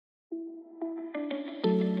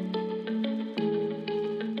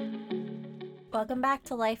Welcome back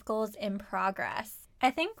to Life Goals in Progress. I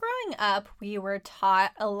think growing up, we were taught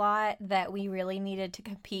a lot that we really needed to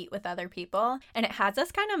compete with other people, and it has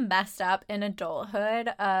us kind of messed up in adulthood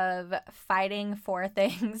of fighting for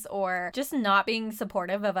things or just not being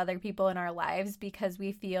supportive of other people in our lives because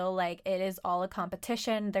we feel like it is all a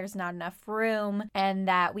competition, there's not enough room, and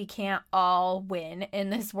that we can't all win in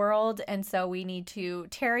this world, and so we need to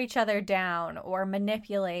tear each other down or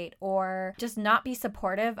manipulate or just not be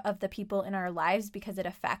supportive of the people in our lives because it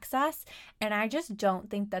affects us. And I just don't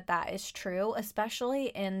think that that is true, especially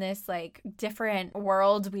in this different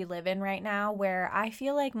world we live in right now, where I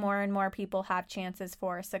feel like more and more people have chances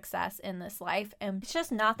for success in this life, and it's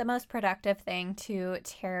just not the most productive thing to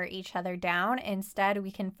tear each other down. Instead,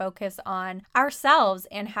 we can focus on ourselves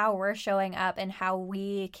and how we're showing up and how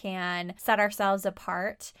we can set ourselves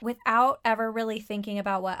apart without ever really thinking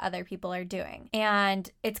about what other people are doing. And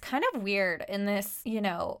it's kind of weird in this,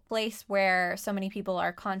 place where so many people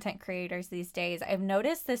are content creators these days. I've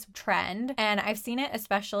noticed this trend, and I've seen it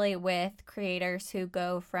especially with creators who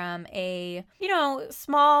go from a,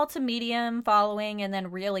 small to medium following and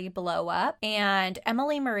then really blow up. And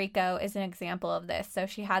Emily Mariko is an example of this. So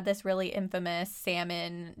she had this really infamous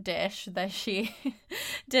salmon dish that she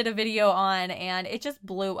did a video on, and it just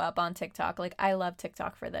blew up on TikTok. I love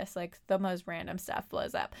TikTok for this. The most random stuff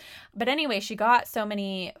blows up. But anyway, she got so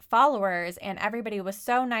many followers, and everybody was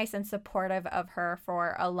so nice and supportive of her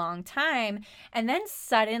for a long time. And then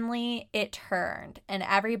suddenly it turned and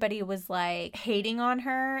everybody was hating on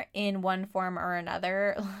her in one form or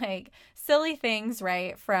another, silly things,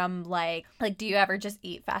 right? From do you ever just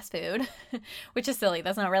eat fast food? Which is silly.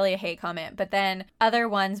 That's not really a hate comment. But then other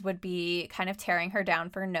ones would be kind of tearing her down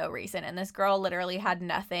for no reason. And this girl literally had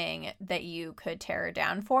nothing that you could tear her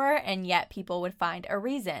down for, and yet people would find a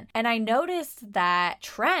reason. And I noticed that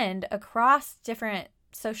trend across different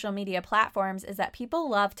social media platforms is that people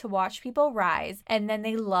love to watch people rise, and then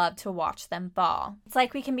they love to watch them fall. It's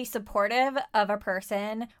like we can be supportive of a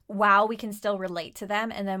person while we can still relate to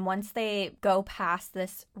them, and then once they go past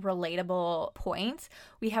this relatable point,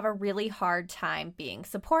 we have a really hard time being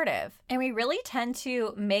supportive. And we really tend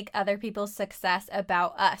to make other people's success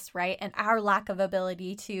about us, right? And our lack of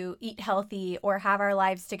ability to eat healthy or have our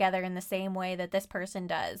lives together in the same way that this person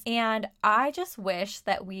does. And I just wish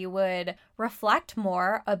that we would reflect more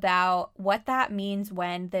about what that means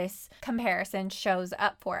when this comparison shows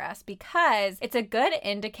up for us, because it's a good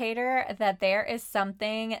indicator that there is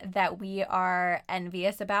something that we are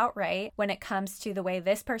envious about, right? When it comes to the way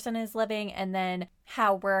this person is living and then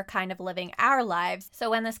how we're kind of living our lives.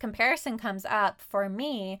 So when this comparison comes up for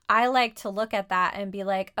me, I like to look at that and be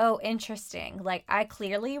like, oh, interesting. I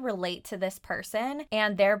clearly relate to this person,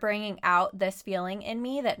 and they're bringing out this feeling in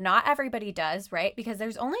me that not everybody does, right? Because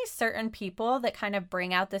there's only certain people that kind of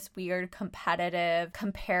bring out this weird competitive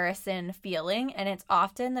comparison feeling, and it's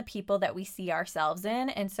often the people that we see ourselves in.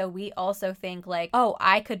 And so we also think oh,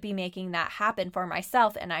 I could be making that happen for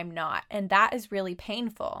myself and I'm not. And that is really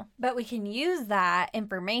painful. But we can use that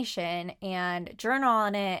information and journal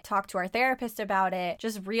on it, talk to our therapist about it,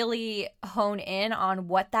 just really hone in on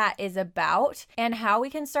what that is about and how we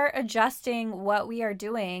can start adjusting what we are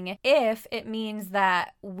doing if it means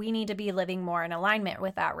that we need to be living more in alignment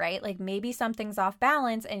with that, right? Maybe something's off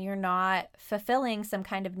balance and you're not fulfilling some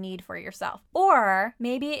kind of need for yourself. Or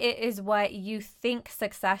maybe it is what you think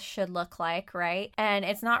success should look like, right? And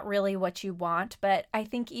it's not really what you want. But I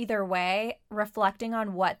think either way, reflecting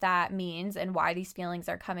on what that means and why these feelings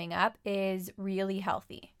are coming up is really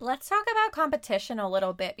healthy. Let's talk about competition a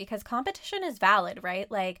little bit, because competition is valid, right?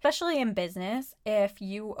 Especially in business, if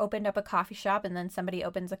you opened up a coffee shop and then somebody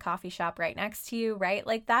opens a coffee shop right next to you, right?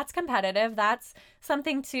 That's competitive. That's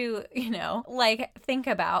something to, think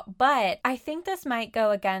about. But I think this might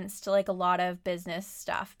go against a lot of business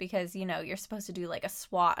stuff because, you're supposed to do a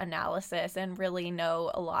SWOT analysis and really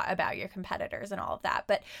know a lot about your competitors and all of that.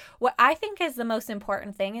 But what I think is the most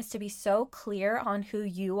important thing is to be so clear on who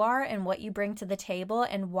you are and what you bring to the table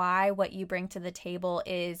and why what you bring to the table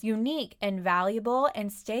is unique and valuable,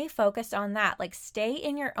 and stay focused on that. Stay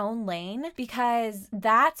in your own lane, because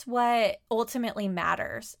that's what ultimately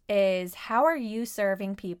matters, is how are you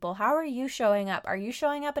serving people? How are you showing up? Are you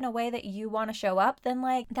showing up in a way that you want to show up? Then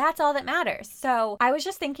that's all that matters. So I was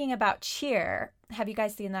just thinking about cheer Have you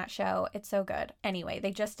guys seen that show? It's so good. Anyway,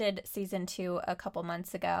 they just did season 2 a couple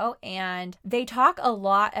months ago, and they talk a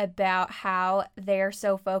lot about how they're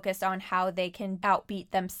so focused on how they can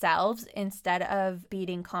outbeat themselves instead of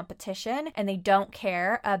beating competition, and they don't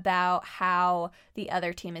care about how the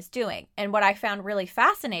other team is doing. And what I found really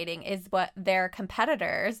fascinating is what their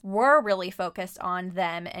competitors were really focused on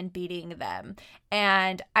them and beating them.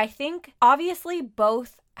 And I think obviously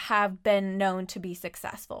both have been known to be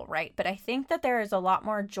successful, right? But I think that there is a lot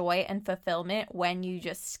more joy and fulfillment when you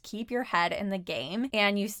just keep your head in the game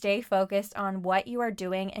and you stay focused on what you are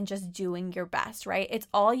doing and just doing your best, right? It's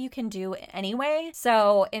all you can do anyway.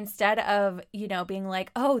 So instead of, being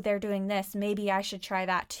like, oh, they're doing this, maybe I should try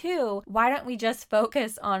that too, why don't we just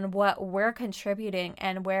focus on what we're contributing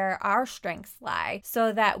and where our strengths lie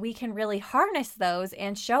so that we can really harness those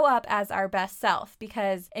and show up as our best self?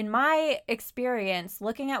 Because in my experience,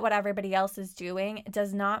 looking at what everybody else is doing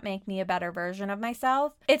does not make me a better version of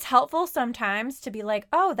myself. It's helpful sometimes to be like,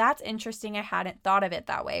 oh, that's interesting. I hadn't thought of it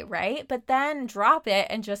that way, right? But then drop it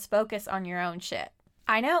and just focus on your own shit.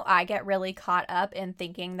 I know I get really caught up in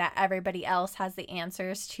thinking that everybody else has the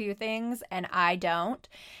answers to things and I don't.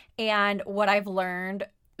 And what I've learned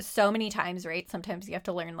so many times, right? Sometimes you have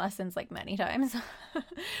to learn lessons like many times.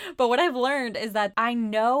 But what I've learned is that I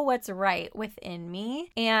know what's right within me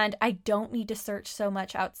and I don't need to search so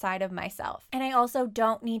much outside of myself. And I also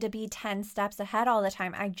don't need to be 10 steps ahead all the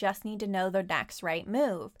time. I just need to know the next right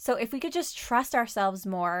move. So if we could just trust ourselves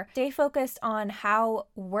more, stay focused on how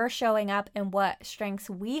we're showing up and what strengths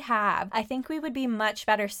we have, I think we would be much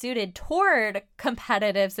better suited toward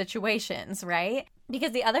competitive situations, right?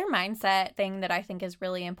 Because the other mindset thing that I think is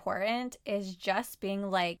really important is just being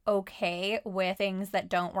like okay with things that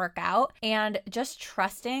don't work out and just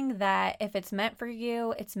trusting that if it's meant for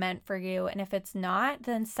you, it's meant for you. And if it's not,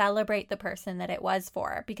 then celebrate the person that it was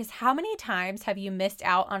for. Because how many times have you missed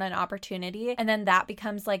out on an opportunity and then that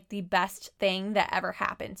becomes like the best thing that ever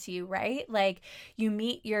happened to you, right? Like you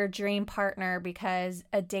meet your dream partner because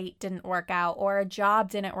a date didn't work out or a job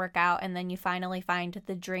didn't work out and then you finally find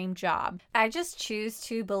the dream job. I just choose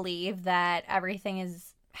to believe that everything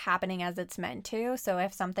is happening as it's meant to. So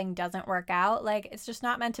if something doesn't work out, like it's just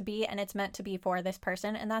not meant to be and it's meant to be for this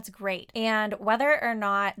person, and that's great. And whether or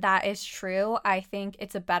not that is true, I think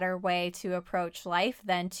it's a better way to approach life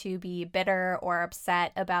than to be bitter or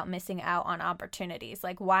upset about missing out on opportunities.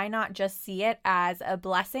 Like why not just see it as a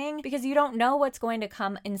blessing? Because you don't know what's going to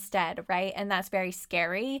come instead, right? And that's very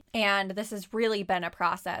scary. And this has really been a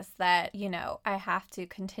process that, I have to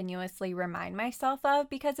continuously remind myself of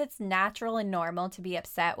because it's natural and normal to be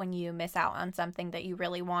upset when you miss out on something that you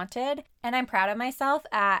really wanted. And I'm proud of myself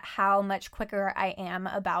at how much quicker I am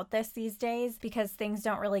about this these days because things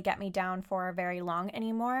don't really get me down for very long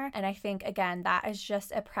anymore. And I think, again, that is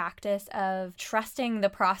just a practice of trusting the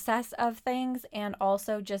process of things and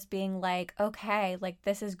also just being like, okay, like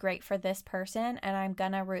this is great for this person and I'm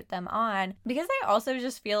gonna root them on. Because I also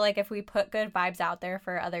just feel like if we put good vibes out there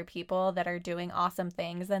for other people that are doing awesome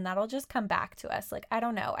things, then that'll just come back to us. Like, I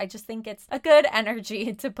don't know. I just think it's a good energy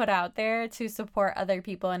to put out there to support other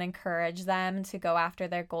people and encourage them to go after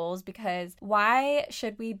their goals, because why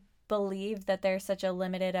should we believe that there's such a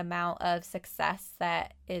limited amount of success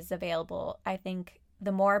that is available? I think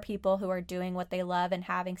the more people who are doing what they love and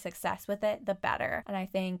having success with it, the better. And I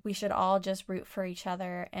think we should all just root for each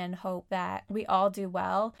other and hope that we all do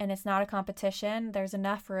well. And it's not a competition. There's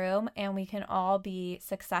enough room and we can all be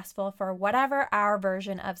successful for whatever our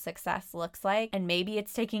version of success looks like. And maybe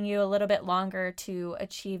it's taking you a little bit longer to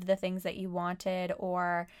achieve the things that you wanted,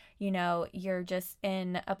 or you're just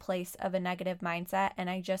in a place of a negative mindset. And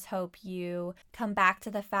I just hope you come back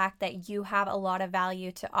to the fact that you have a lot of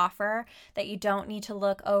value to offer, that you don't need to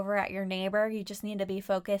look over at your neighbor. You just need to be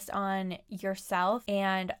focused on yourself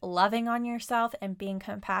and loving on yourself and being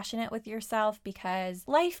compassionate with yourself, because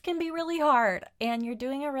life can be really hard and you're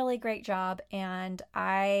doing a really great job. And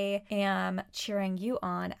I am cheering you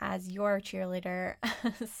on as your cheerleader.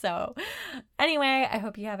 So anyway, I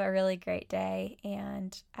hope you have a really great day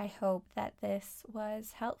and I hope that this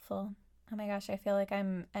was helpful. Oh my gosh, I feel like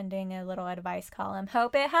I'm ending a little advice column.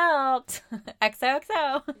 Hope it helped.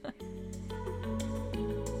 XOXO.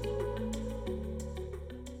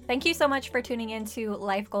 Thank you so much for tuning into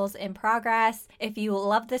Life Goals in Progress. If you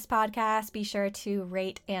love this podcast, be sure to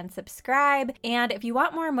rate and subscribe. And if you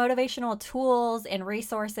want more motivational tools and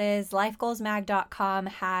resources, lifegoalsmag.com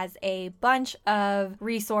has a bunch of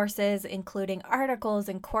resources, including articles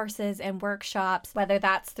and courses and workshops, whether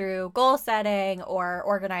that's through goal setting or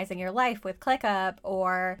organizing your life with ClickUp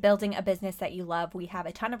or building a business that you love. We have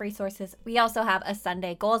a ton of resources. We also have a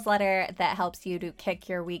Sunday goals letter that helps you to kick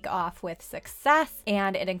your week off with success,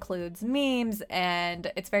 and it includes memes,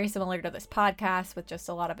 and it's very similar to this podcast with just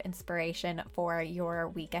a lot of inspiration for your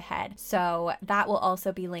week ahead. So that will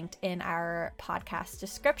also be linked in our podcast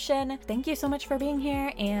description. Thank you so much for being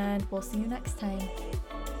here, and we'll see you next time.